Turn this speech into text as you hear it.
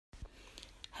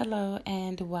Hello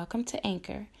and welcome to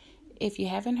Anchor. If you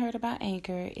haven't heard about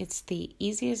Anchor, it's the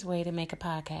easiest way to make a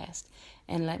podcast,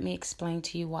 and let me explain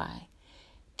to you why.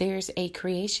 There's a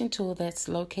creation tool that's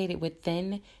located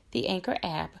within the Anchor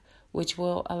app, which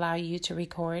will allow you to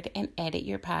record and edit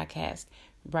your podcast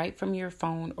right from your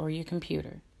phone or your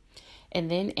computer. And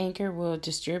then Anchor will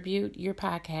distribute your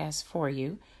podcast for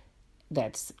you.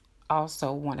 That's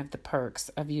also one of the perks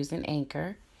of using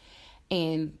Anchor.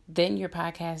 And then your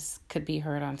podcast could be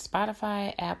heard on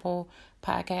Spotify, Apple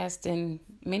Podcasts, and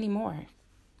many more.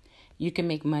 You can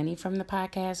make money from the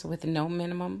podcast with no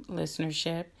minimum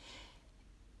listenership.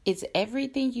 It's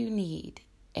everything you need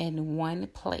in one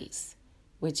place,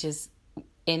 which is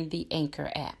in the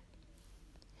Anchor app.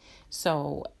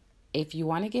 So if you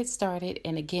want to get started,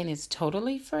 and again, it's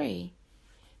totally free,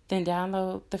 then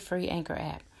download the free Anchor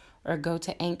app or go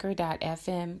to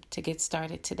anchor.fm to get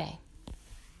started today.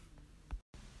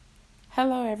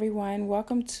 Hello, everyone.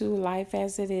 Welcome to Life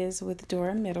as It Is with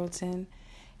Dora Middleton.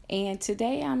 And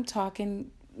today I'm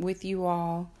talking with you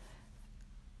all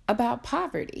about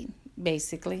poverty,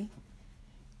 basically.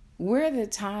 We're at a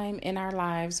time in our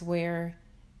lives where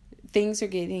things are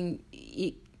getting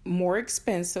more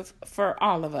expensive for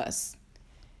all of us.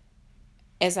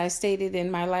 As I stated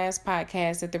in my last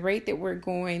podcast, at the rate that we're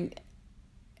going,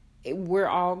 we're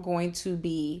all going to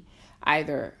be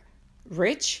either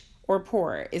rich or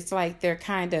poor. It's like they're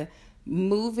kind of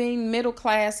moving middle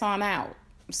class on out.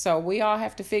 So we all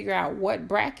have to figure out what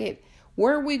bracket,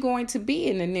 where are we going to be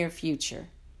in the near future?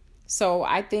 So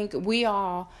I think we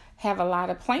all have a lot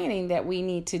of planning that we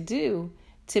need to do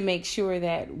to make sure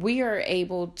that we are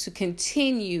able to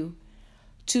continue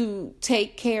to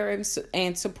take care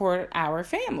and support our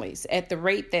families at the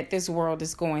rate that this world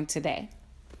is going today.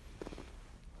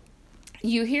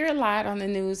 You hear a lot on the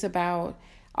news about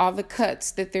all the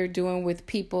cuts that they're doing with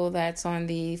people that's on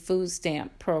the food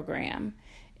stamp program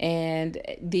and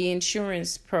the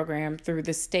insurance program through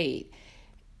the state.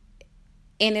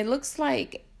 And it looks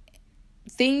like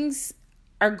things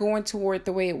are going toward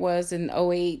the way it was in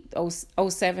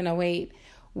 07, 08,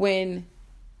 when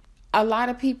a lot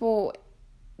of people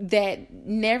that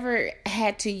never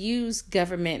had to use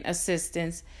government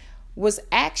assistance was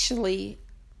actually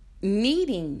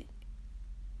needing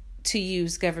to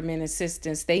use government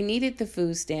assistance. They needed the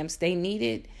food stamps. They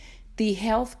needed the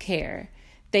health care.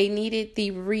 They needed the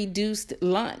reduced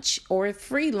lunch or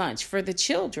free lunch for the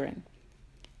children.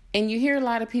 And you hear a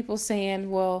lot of people saying,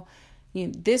 well,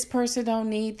 this person don't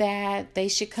need that. They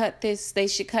should cut this. They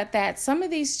should cut that. Some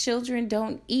of these children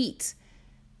don't eat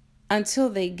until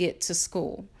they get to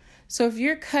school. So if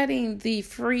you're cutting the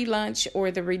free lunch or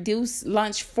the reduced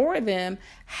lunch for them,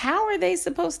 how are they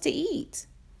supposed to eat?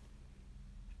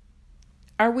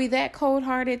 Are we that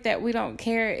cold-hearted that we don't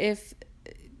care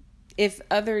if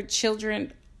other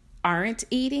children aren't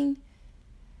eating?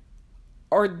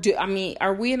 Or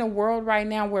are we in a world right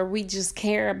now where we just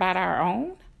care about our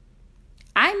own?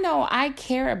 I know I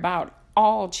care about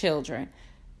all children,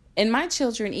 and my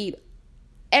children eat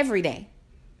every day.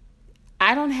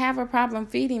 I don't have a problem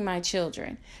feeding my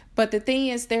children. But the thing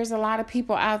is, there's a lot of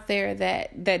people out there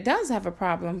that does have a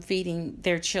problem feeding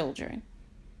their children.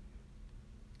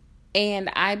 And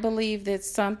I believe that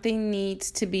something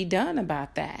needs to be done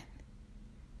about that.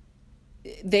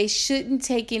 They shouldn't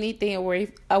take anything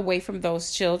away from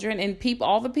those children. And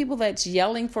all the people that's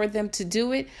yelling for them to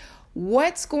do it,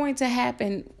 what's going to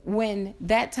happen when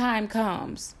that time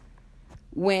comes?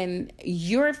 When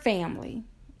your family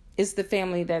is the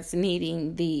family that's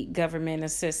needing the government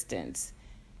assistance.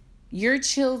 Your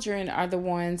children are the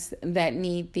ones that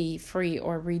need the free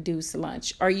or reduced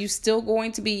lunch. Are you still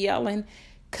going to be yelling,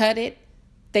 cut it?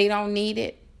 They don't need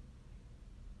it.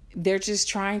 They're just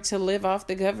trying to live off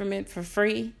the government for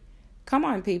free. Come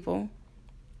on, people.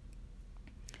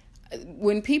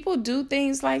 When people do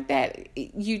things like that,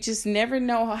 you just never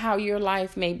know how your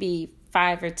life may be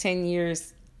 5 or 10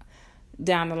 years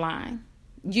down the line.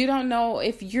 You don't know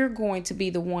if you're going to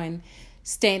be the one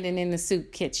standing in the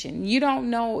soup kitchen. You don't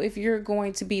know if you're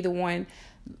going to be the one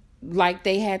like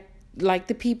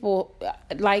the people,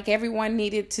 like everyone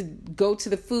needed to go to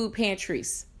the food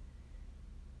pantries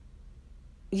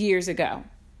years ago,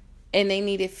 and they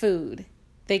needed food.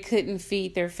 They couldn't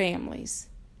feed their families.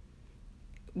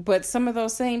 But some of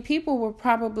those same people were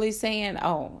probably saying,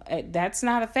 oh, that's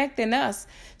not affecting us,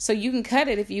 so you can cut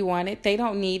it if you want it. They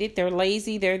don't need it. They're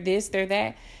lazy. They're this, they're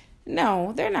that.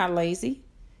 No, they're not lazy.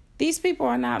 These people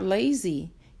are not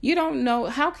lazy. You don't know.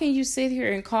 How can you sit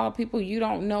here and call people you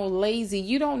don't know lazy?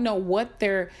 You don't know what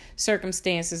their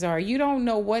circumstances are. You don't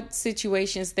know what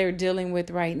situations they're dealing with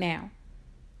right now.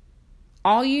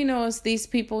 All you know is these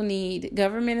people need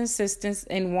government assistance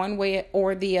in one way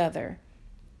or the other.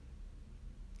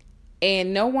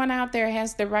 And no one out there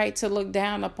has the right to look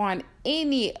down upon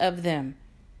any of them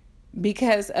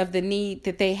because of the need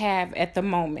that they have at the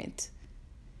moment.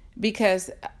 Because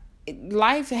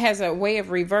life has a way of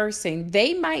reversing.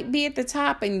 They might be at the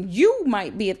top and you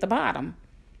might be at the bottom.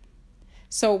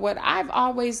 So what I've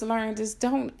always learned is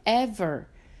don't ever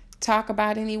talk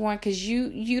about anyone, because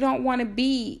you don't want to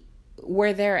be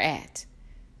where they're at.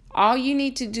 All you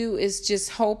need to do is just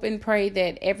hope and pray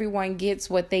that everyone gets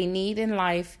what they need in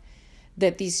life,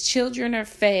 that these children are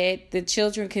fed, the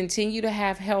children continue to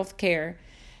have health care,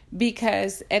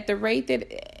 because at the rate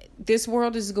that this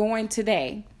world is going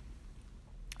today,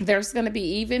 there's going to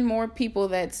be even more people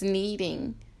that's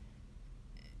needing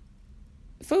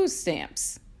food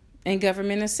stamps and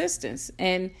government assistance.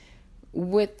 And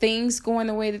with things going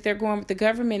the way that they're going with the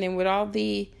government, and with all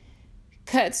the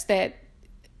cuts that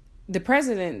the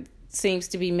president seems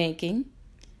to be making,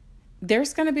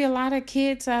 there's going to be a lot of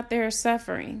kids out there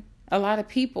suffering, a lot of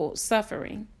people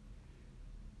suffering.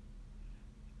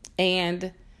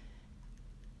 And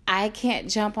I can't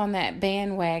jump on that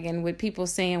bandwagon with people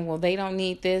saying, well, they don't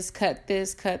need this, cut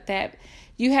that.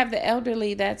 You have the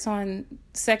elderly that's on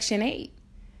Section 8.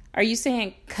 Are you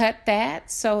saying cut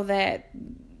that so that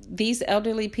these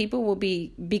elderly people will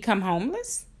become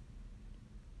homeless?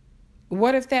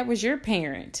 What if that was your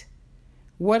parent?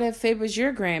 What if it was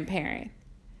your grandparent?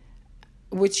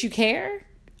 Would you care?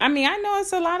 I mean, I know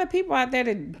it's a lot of people out there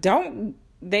that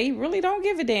they really don't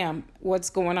give a damn what's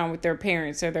going on with their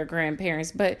parents or their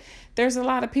grandparents, but there's a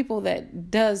lot of people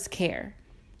that does care.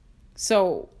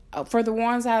 So for the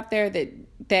ones out there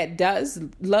that does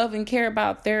love and care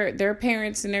about their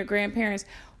parents and their grandparents,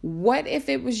 what if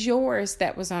it was yours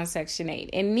that was on Section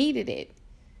 8 and needed it?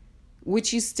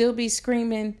 Would you still be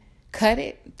screaming, cut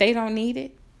it? They don't need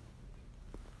it?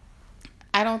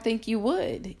 I don't think you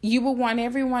would. You would want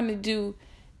everyone to do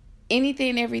anything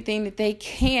and everything that they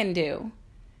can do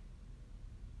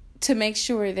to make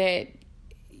sure that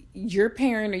your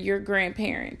parent or your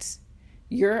grandparents,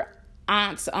 your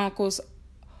aunts, uncles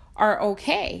are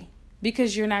okay,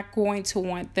 because you're not going to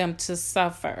want them to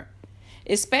suffer.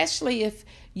 Especially if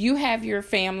you have your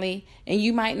family and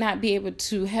you might not be able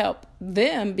to help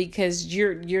them because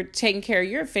you're taking care of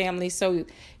your family, so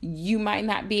you might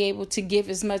not be able to give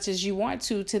as much as you want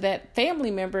to that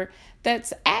family member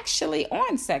that's actually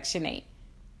on Section 8.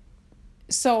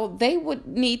 So they would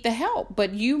need the help,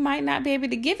 but you might not be able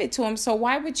to give it to them. So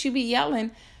why would you be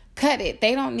yelling, cut it?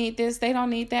 They don't need this. They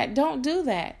don't need that. Don't do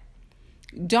that.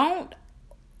 Don't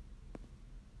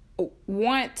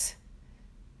want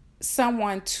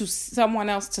someone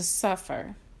else to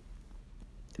suffer.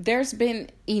 There's been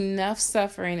enough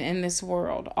suffering in this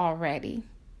world already.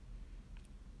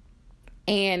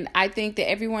 And I think that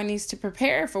everyone needs to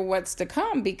prepare for what's to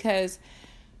come, because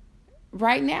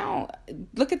right now,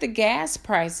 look at the gas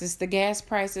prices. The gas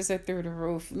prices are through the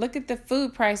roof. Look at the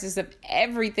food prices of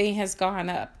everything has gone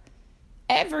up.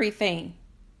 Everything.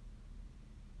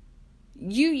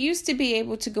 You used to be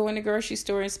able to go in the grocery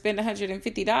store and spend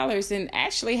 $150 and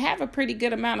actually have a pretty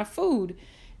good amount of food.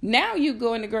 Now you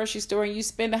go in the grocery store and you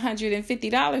spend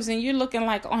 $150 and you're looking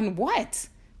like, on what?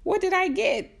 What did I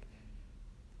get?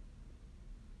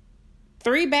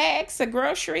 3 bags of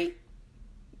grocery?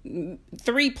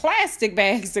 3 plastic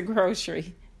bags of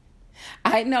grocery.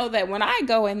 I know that when I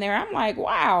go in there, I'm like,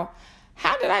 wow,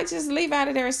 how did I just leave out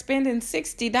of there spending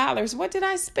 $60? What did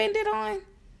I spend it on?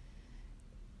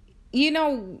 You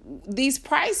know, these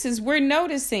prices we're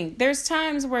noticing. There's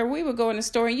times where we would go in the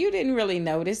store and you didn't really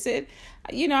notice it.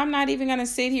 You know, I'm not even going to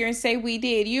sit here and say we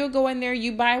did. You'll go in there,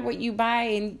 you buy what you buy,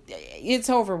 and it's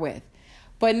over with.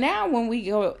 But now when we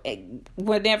go,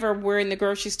 whenever we're in the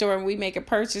grocery store and we make a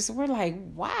purchase, we're like,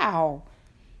 wow,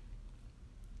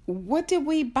 what did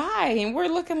we buy? And we're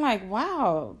looking like,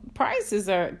 wow,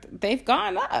 they've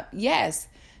gone up. Yes,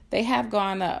 they have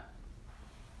gone up.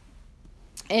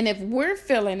 And if we're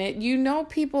feeling it, you know,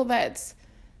 people that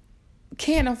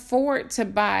can't afford to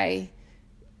buy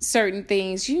certain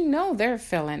things, you know, they're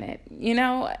feeling it, you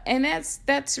know, and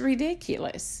that's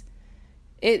ridiculous.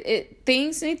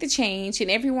 Things need to change, and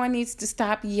everyone needs to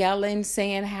stop yelling,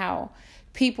 saying how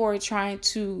people are trying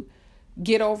to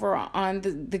get over on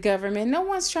the government. No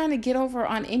one's trying to get over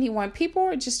on anyone. People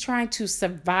are just trying to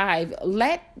survive.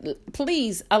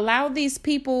 Please allow these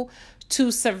people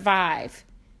to survive.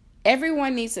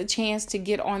 Everyone needs a chance to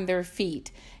get on their feet.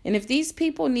 And if these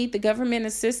people need the government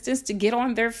assistance to get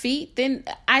on their feet, then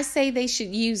I say they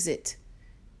should use it.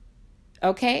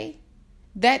 Okay?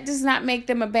 That does not make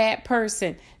them a bad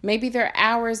person. Maybe their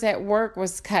hours at work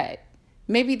was cut.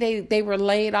 Maybe they were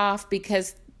laid off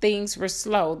because things were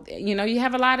slow. You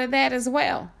have a lot of that as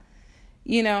well.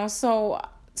 So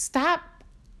stop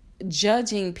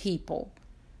judging people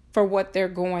for what they're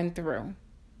going through.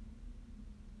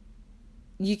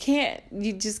 You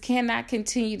just cannot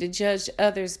continue to judge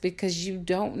others because you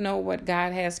don't know what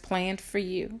God has planned for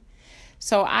you.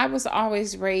 So I was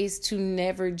always raised to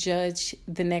never judge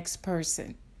the next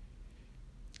person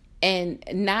and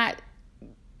not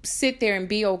sit there and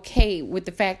be okay with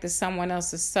the fact that someone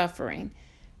else is suffering.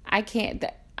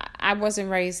 I wasn't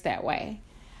raised that way.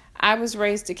 I was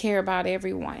raised to care about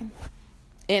everyone,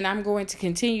 and I'm going to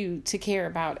continue to care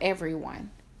about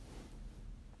everyone.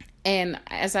 And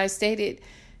as I stated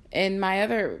in my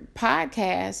other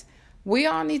podcast, we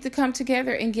all need to come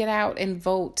together and get out and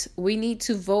vote. We need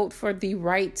to vote for the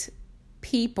right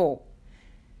people.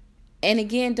 And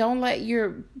again, don't let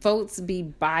your votes be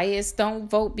biased. Don't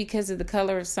vote because of the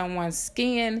color of someone's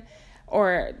skin,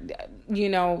 or,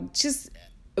 just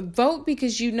vote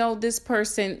because this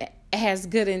person has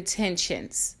good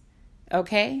intentions.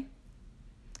 Okay?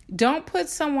 Don't put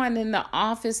someone in the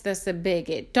office that's a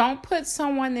bigot. Don't put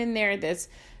someone in there that's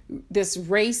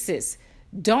racist.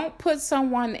 Don't put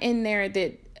someone in there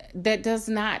that does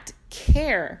not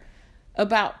care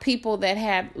about people that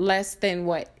have less than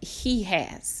what he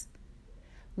has.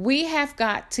 We have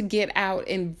got to get out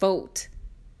and vote.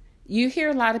 You hear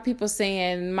a lot of people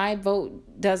saying, my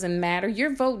vote doesn't matter.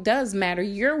 Your vote does matter.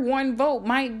 Your one vote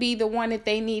might be the one that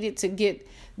they needed to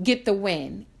get the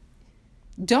win.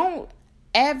 Don't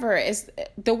ever, it's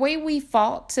the way we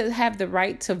fought to have the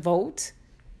right to vote.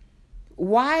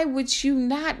 Why would you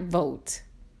not vote?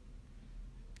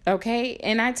 Okay?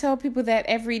 And I tell people that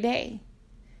every day.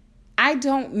 I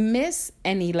don't miss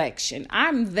an election.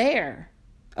 I'm there.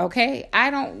 Okay? I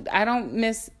don't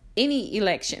miss any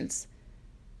elections.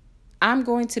 I'm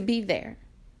going to be there.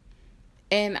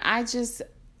 And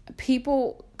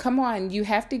people, come on, you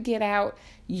have to get out.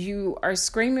 You are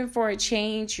screaming for a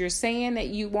change. You're saying that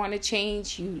you want to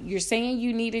change. You're saying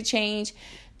you need a change.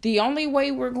 The only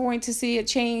way we're going to see a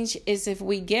change is if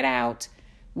we get out,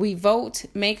 we vote,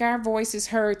 make our voices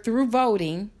heard through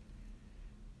voting,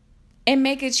 and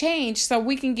make a change so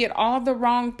we can get all the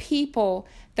wrong people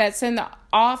that's in the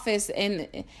office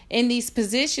and in these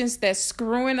positions that's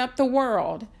screwing up the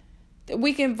world.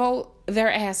 We can vote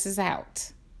their asses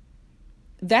out.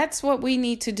 That's what we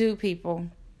need to do, people.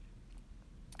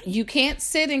 You can't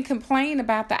sit and complain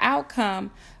about the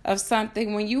outcome of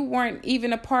something when you weren't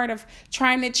even a part of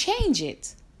trying to change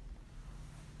it.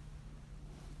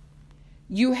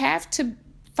 You have to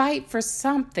fight for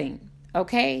something,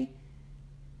 okay?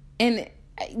 And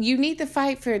you need to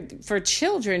fight for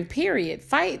children, period.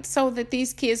 Fight so that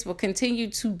these kids will continue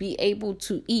to be able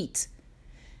to eat.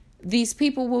 These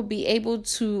people will be able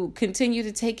to continue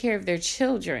to take care of their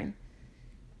children.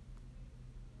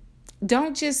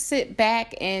 Don't just sit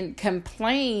back and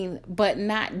complain but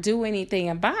not do anything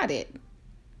about it.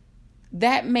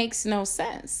 That makes no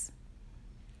sense.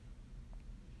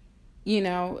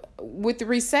 With the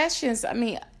recessions,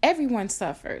 everyone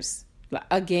suffers.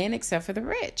 Again, except for the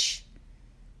rich.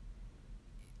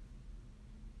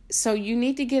 So you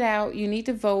need to get out. You need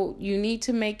to vote. You need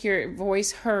to make your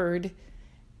voice heard.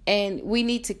 And we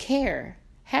need to care.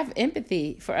 Have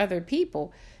empathy for other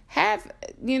people.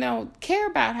 Care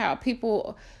about how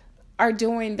people are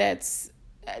doing that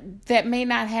may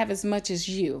not have as much as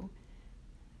you.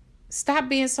 Stop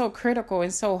being so critical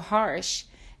and so harsh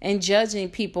and judging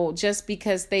people just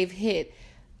because they've hit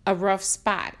a rough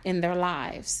spot in their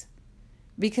lives.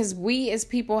 Because we as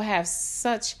people have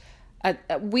such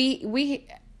we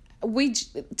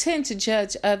tend to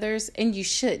judge others, and you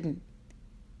shouldn't.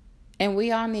 And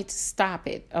we all need to stop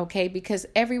it, okay? Because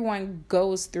everyone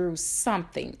goes through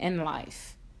something in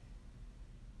life.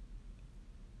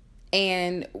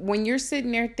 And when you're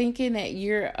sitting there thinking that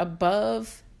you're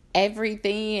above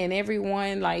everything and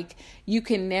everyone, like you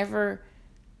can never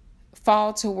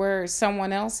fall to where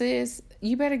someone else is,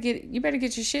 you better get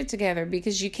your shit together,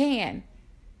 because you can.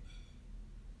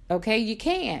 Okay, you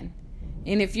can.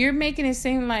 And if you're making it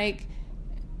seem like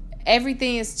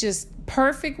everything is just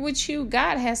perfect with you,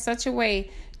 God has such a way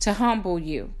to humble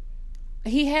you.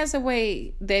 He has a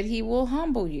way that he will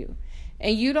humble you.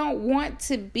 And you don't want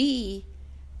to be,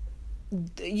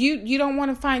 you don't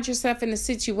want to find yourself in a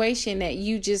situation that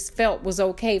you just felt was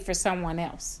okay for someone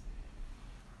else.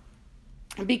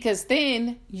 Because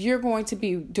then you're going to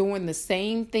be doing the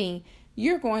same thing.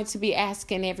 You're going to be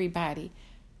asking everybody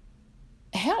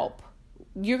help.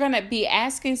 You're going to be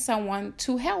asking someone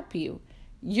to help you.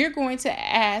 You're going to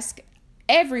ask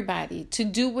everybody to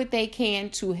do what they can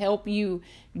to help you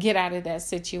get out of that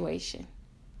situation.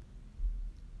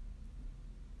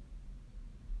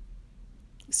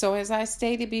 So as I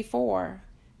stated before,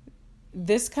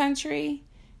 this country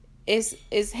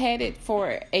is headed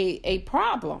for a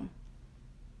problem.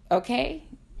 Okay?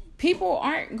 People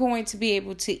aren't going to be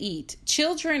able to eat.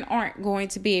 Children aren't going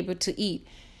to be able to eat.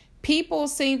 People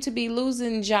seem to be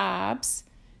losing jobs,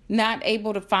 not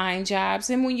able to find jobs.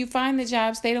 And when you find the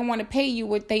jobs, they don't want to pay you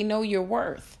what they know you're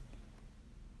worth.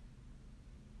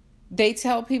 They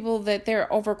tell people that they're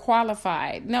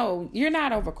overqualified. No, you're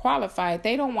not overqualified.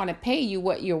 They don't want to pay you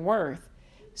what you're worth.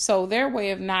 So their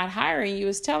way of not hiring you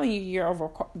is telling you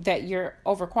that you're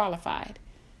overqualified.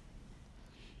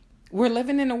 We're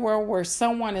living in a world where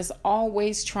someone is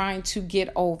always trying to get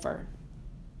over.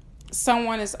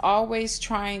 Someone is always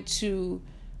trying to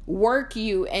work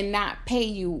you and not pay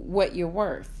you what you're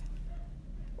worth.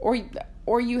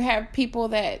 Or you have people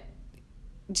that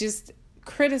just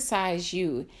criticize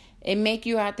you and make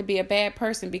you out to be a bad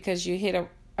person because you hit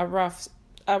a rough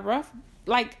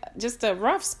like just a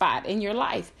rough spot in your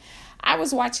life. I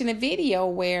was watching a video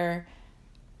where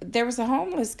there was a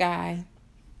homeless guy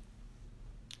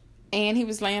and he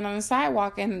was laying on the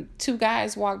sidewalk and two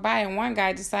guys walked by and one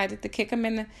guy decided to kick him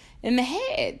in the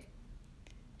head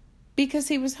because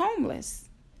he was homeless.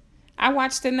 I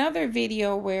watched another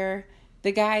video where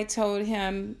the guy told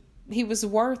him he was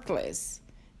worthless.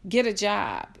 Get a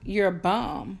job. You're a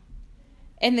bum.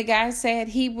 And the guy said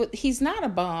he's not a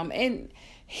bum. And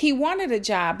he wanted a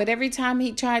job, but every time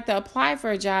he tried to apply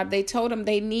for a job, they told him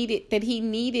he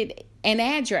needed an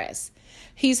address.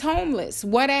 He's homeless.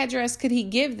 What address could he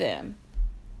give them?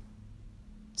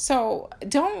 So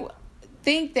don't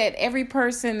think that every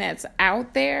person that's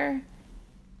out there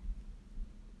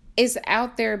is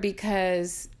out there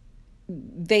because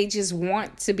they just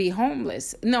want to be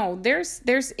homeless. No, there's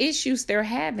issues they're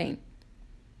having.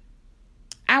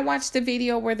 I watched a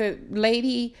video where the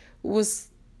lady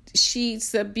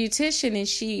she's a beautician and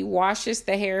she washes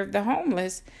the hair of the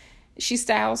homeless. She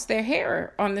styles their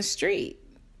hair on the street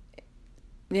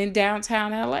in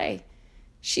downtown LA.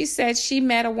 She said she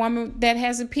met a woman that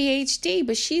has a PhD,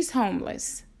 but she's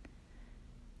homeless.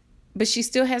 But she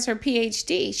still has her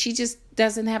PhD. She just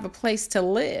doesn't have a place to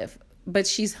live, but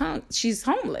she's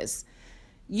homeless.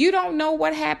 You don't know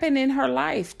what happened in her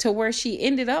life to where she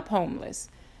ended up homeless.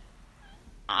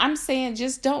 I'm saying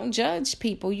just don't judge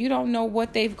people. You don't know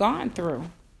what they've gone through.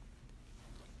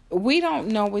 We don't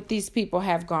know what these people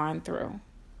have gone through.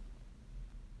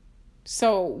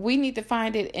 So we need to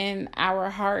find it in our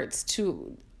hearts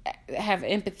to have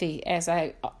empathy, as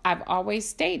I've always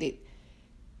stated.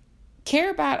 Care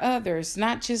about others,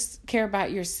 not just care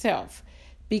about yourself.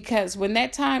 Because when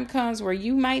that time comes where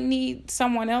you might need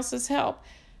someone else's help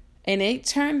and they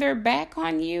turn their back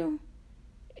on you,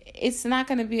 it's not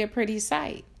going to be a pretty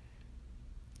sight.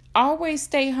 Always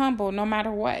stay humble no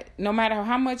matter what, no matter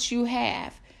how much you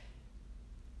have.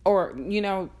 Or,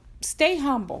 stay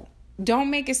humble. Don't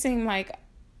make it seem like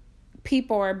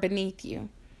people are beneath you.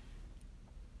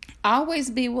 Always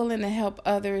be willing to help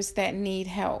others that need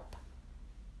help.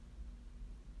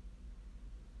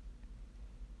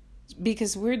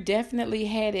 Because we're definitely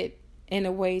headed in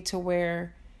a way to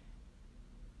where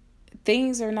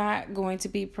things are not going to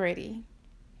be pretty.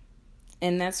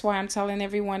 And that's why I'm telling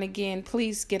everyone again,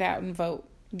 please get out and vote.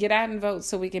 Get out and vote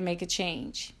so we can make a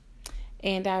change.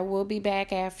 And I will be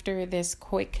back after this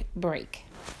quick break.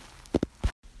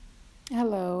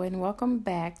 Hello, and welcome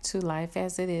back to Life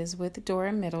as It Is with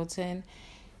Dora Middleton.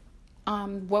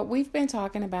 What we've been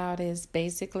talking about is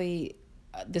basically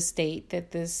the state that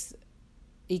this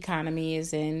economy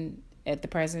is in at the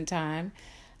present time.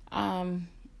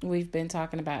 We've been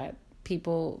talking about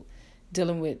people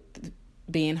dealing with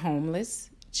being homeless,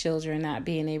 children not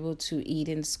being able to eat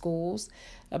in schools,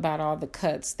 about all the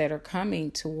cuts that are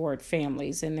coming toward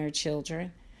families and their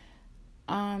children.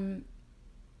 All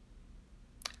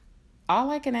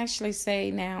I can actually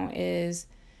say now is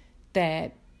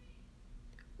that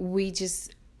we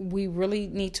really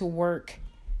need to work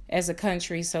as a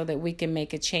country so that we can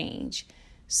make a change,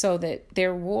 so that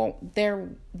there will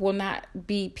not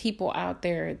be people out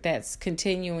there that's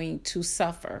continuing to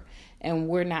suffer and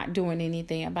we're not doing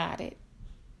anything about it.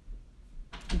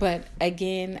 But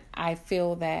again, I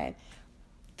feel that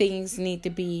things need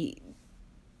to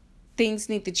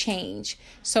change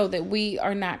so that we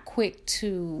are not quick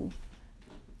to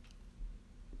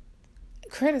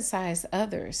criticize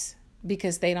others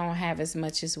because they don't have as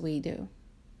much as we do.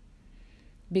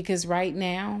 Because right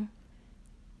now,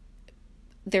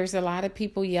 there's a lot of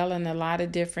people yelling a lot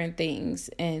of different things.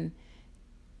 And,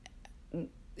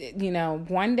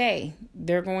 one day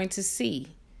they're going to see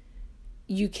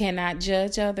you cannot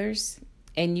judge others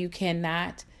and you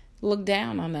cannot look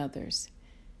down on others.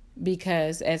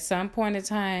 because at some point in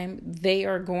time, they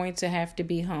are going to have to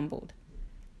be humbled.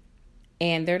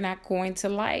 And they're not going to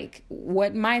like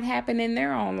what might happen in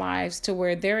their own lives to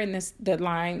where they're in the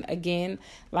line again,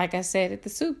 like I said, at the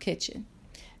soup kitchen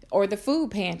or the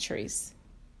food pantries.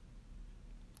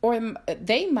 Or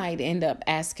they might end up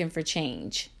asking for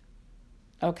change.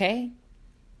 Okay?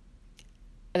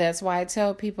 That's why I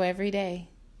tell people every day,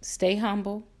 stay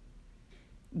humble.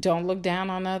 Don't look down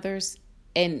on others,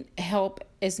 and help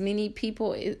as many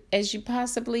people as you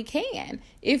possibly can,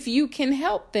 if you can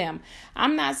help them.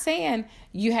 I'm not saying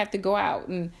you have to go out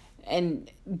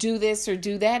and do this or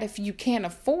do that if you can't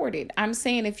afford it. I'm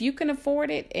saying if you can afford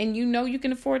it and you know you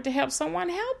can afford to help someone,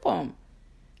 help them.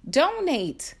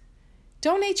 Donate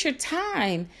your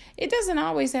time. It doesn't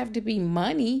always have to be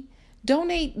money.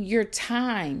 Donate your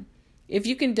time. If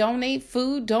you can donate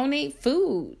food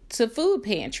to food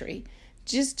pantry.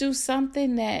 Just do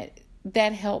something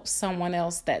that helps someone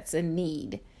else that's in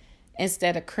need,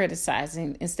 instead of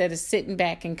criticizing, instead of sitting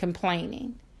back and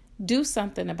complaining. Do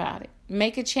something about it.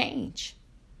 Make a change.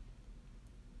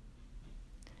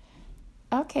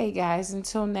 Okay, guys,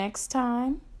 until next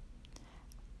time,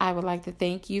 I would like to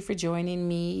thank you for joining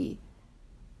me,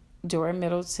 Dora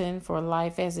Middleton, for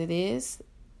Life as It Is,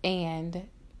 and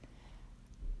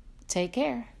take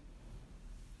care.